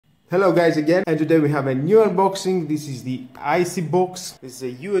Hello guys again, and today we have a new unboxing. This is the IC box. This is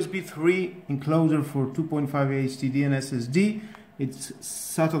a USB 3 enclosure for 2.5 HDD and SSD. It's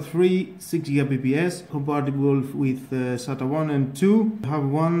SATA 3 6GB compatible with SATA 1 and 2. I have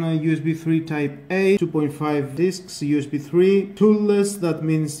one USB 3 type A, 2.5 discs, USB 3, toolless. That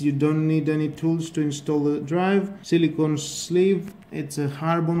means you don't need any tools to install the drive. Silicone sleeve. It's a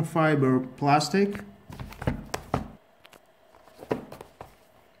carbon fiber plastic.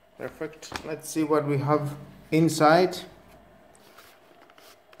 Perfect. Let's see what we have inside.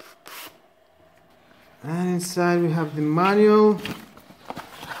 And inside we have the manual.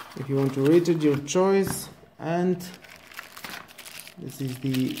 If you want to read it, your choice. And this is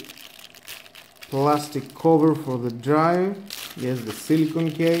the plastic cover for the drive. Yes, the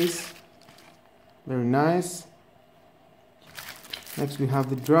silicone case. Very nice. Next we have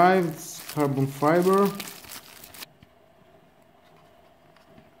the drive. It's carbon fiber.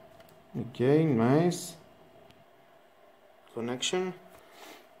 Okay, nice connection.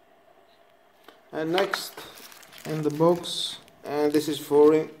 And next in the box, and this is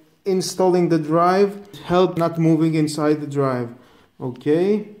for installing the drive, help not moving inside the drive.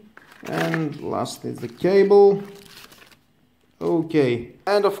 Okay, and last is the cable. Okay,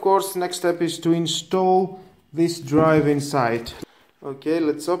 and of course next step is to install this drive inside. Okay,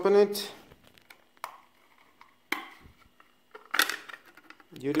 let's open it.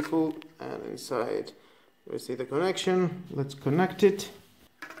 Beautiful. And inside we see the connection. Let's connect it.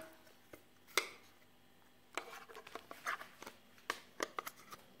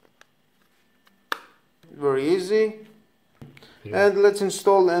 Very easy. Yeah. And let's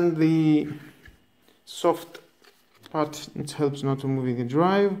install the soft part. It helps not to moving the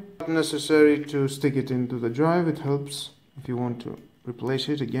drive. Not necessary to stick it into the drive. It helps if you want to replace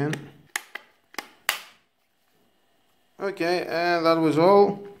it again. Okay, and that was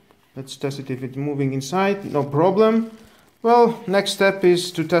all. Let's test it if it's moving inside. No problem. Well, next step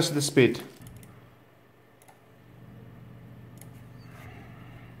is to test the speed.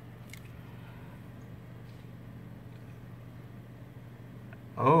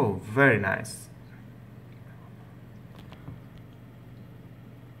 Oh, very nice.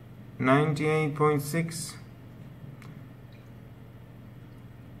 98.6.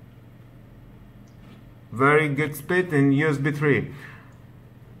 Very good speed in USB 3.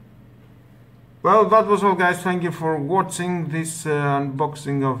 Well, that was all guys. Thank you for watching this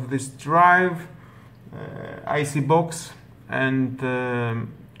unboxing of this drive, IC box, and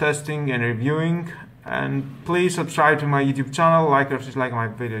testing and reviewing. And please subscribe to my YouTube channel, like or dislike my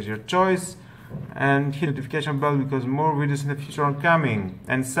videos, your choice, and hit the notification bell because more videos in the future are coming.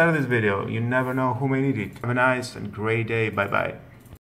 And share this video, you never know who may need it. Have a nice and great day. Bye bye.